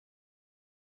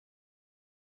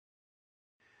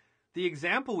The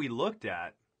example we looked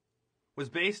at was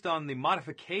based on the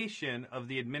modification of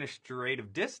the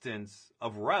administrative distance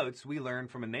of routes we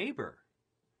learned from a neighbor.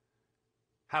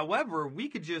 However, we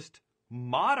could just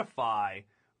modify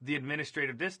the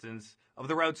administrative distance of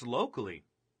the routes locally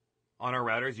on our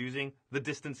routers using the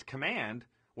distance command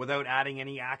without adding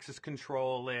any access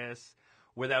control lists,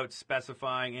 without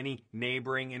specifying any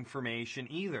neighboring information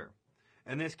either.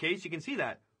 In this case, you can see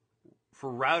that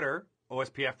for router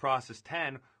OSPF process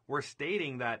 10, we're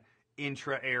stating that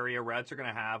intra-area routes are going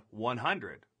to have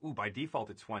 100. By default,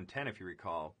 it's 110 if you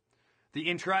recall. The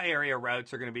intra-area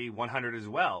routes are going to be 100 as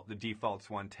well. The default's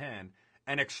 110.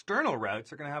 And external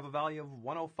routes are going to have a value of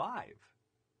 105.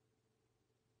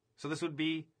 So this would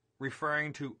be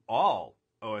referring to all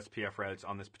OSPF routes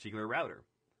on this particular router.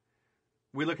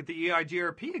 We look at the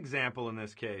EIGRP example in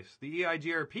this case. The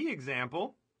EIGRP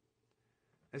example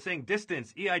is saying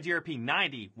distance EIGRP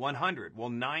 90, 100. Well,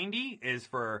 90 is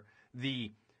for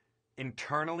the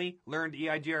internally learned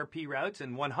EIGRP routes,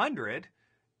 and 100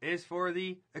 is for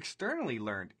the externally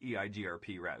learned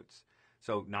EIGRP routes.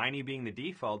 So 90 being the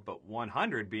default, but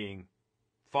 100 being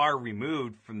far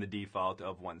removed from the default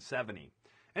of 170.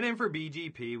 And then for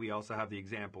BGP, we also have the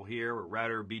example here where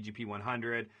router BGP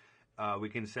 100, we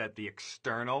can set the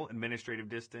external administrative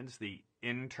distance, the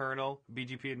internal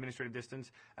BGP administrative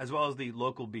distance, as well as the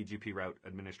local BGP route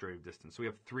administrative distance. So we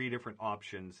have 3 different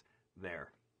options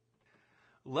there.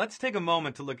 Let's take a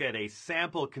moment to look at a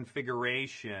sample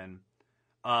configuration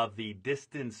of the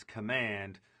distance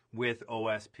command with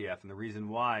OSPF. And the reason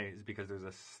why is because there's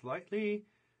a slight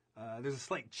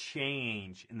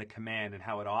change in the command and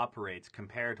how it operates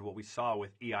compared to what we saw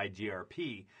with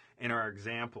EIGRP in our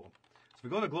example. So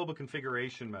we go into global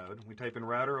configuration mode, we type in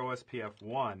router OSPF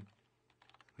 1,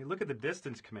 we look at the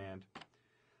distance command.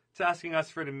 It's asking us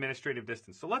for an administrative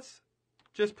distance. So let's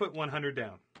just put 100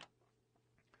 down.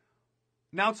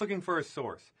 Now it's looking for a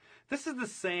source. This is the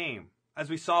same as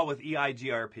we saw with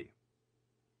EIGRP.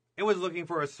 It was looking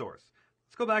for a source.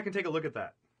 Let's go back and take a look at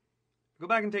that. Go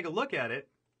back and take a look at it.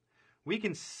 We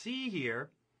can see here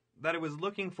that it was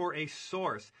looking for a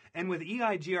source. And with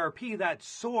EIGRP, that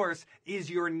source is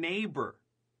your neighbor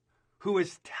who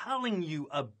is telling you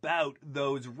about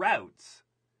those routes.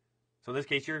 So in this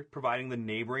case, you're providing the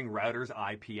neighboring router's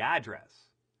IP address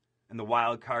and the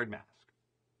wildcard mask.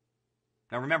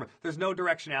 Now remember, there's no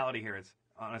directionality here. It's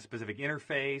on a specific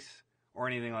interface or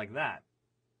anything like that.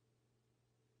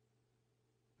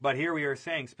 But here we are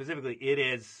saying specifically it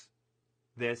is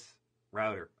this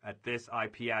router at this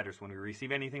IP address. When we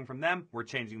receive anything from them, we're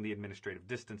changing the administrative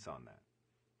distance on that.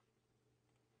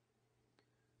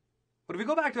 But if we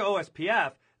go back to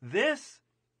OSPF, this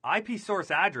IP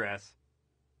source address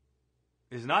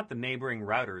is not the neighboring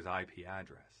router's IP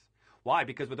address. Why?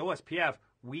 Because with OSPF,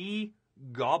 we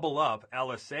gobble up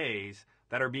LSAs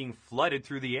that are being flooded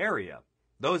through the area.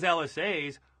 Those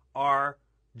LSAs are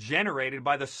generated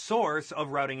by the source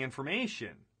of routing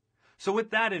information. So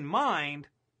with that in mind,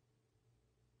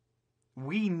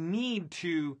 we need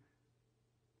to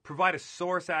provide a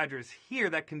source address here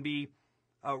that can be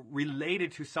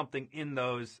related to something in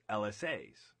those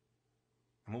LSAs.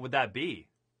 And what would that be? It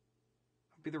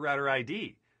would be the router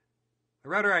ID. The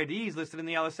router ID is listed in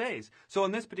the LSAs. So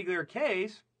in this particular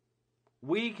case,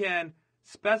 we can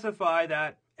specify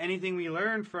that anything we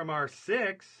learned from our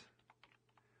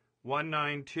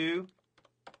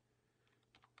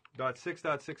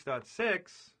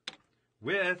 192.6.6.6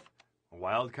 with a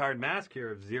wildcard mask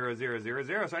here of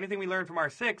 0000. So anything we learned from our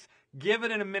 6, give it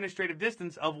an administrative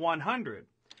distance of 100.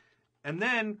 And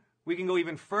then we can go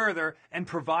even further and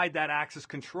provide that access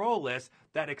control list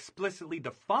that explicitly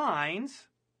defines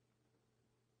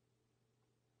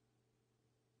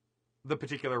the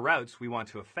particular routes we want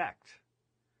to affect.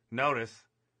 Notice,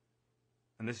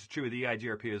 and this is true with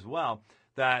EIGRP as well,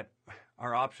 that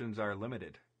our options are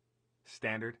limited.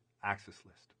 Standard access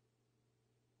list.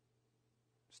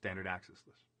 Standard access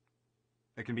list.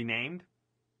 It can be named,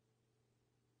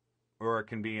 or it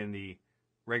can be in the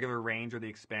regular range or the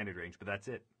expanded range, but that's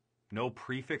it. No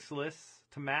prefix lists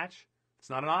to match. It's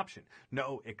not an option.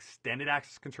 No extended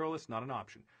access control list, not an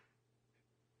option.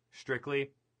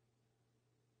 Strictly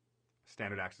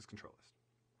standard access control list.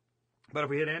 But if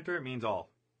we hit enter, it means all.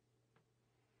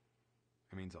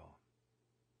 It means all.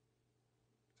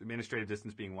 So administrative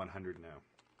distance being 100 now.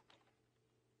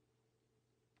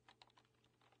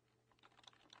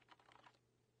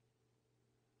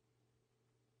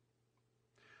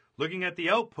 Looking at the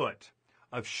output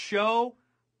of show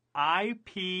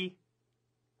IP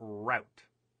route.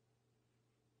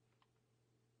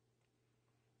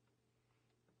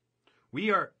 We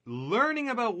are learning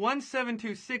about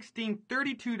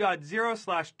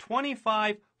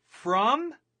 172.16.32.0/25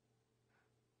 from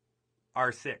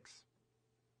R6.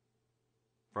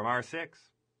 From R6.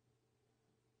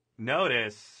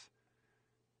 Notice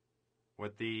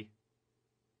what the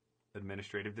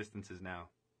administrative distance is now.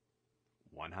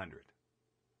 100.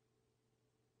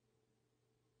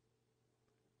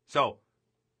 So,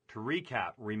 to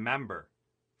recap, remember,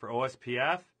 for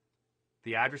OSPF,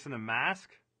 the address and the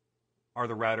mask are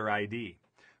the router ID.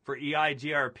 For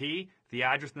EIGRP, the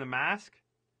address and the mask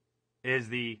is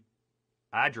the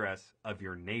address of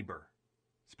your neighbor.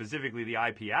 Specifically, the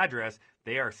IP address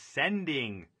they are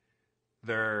sending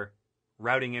their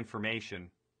routing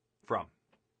information from.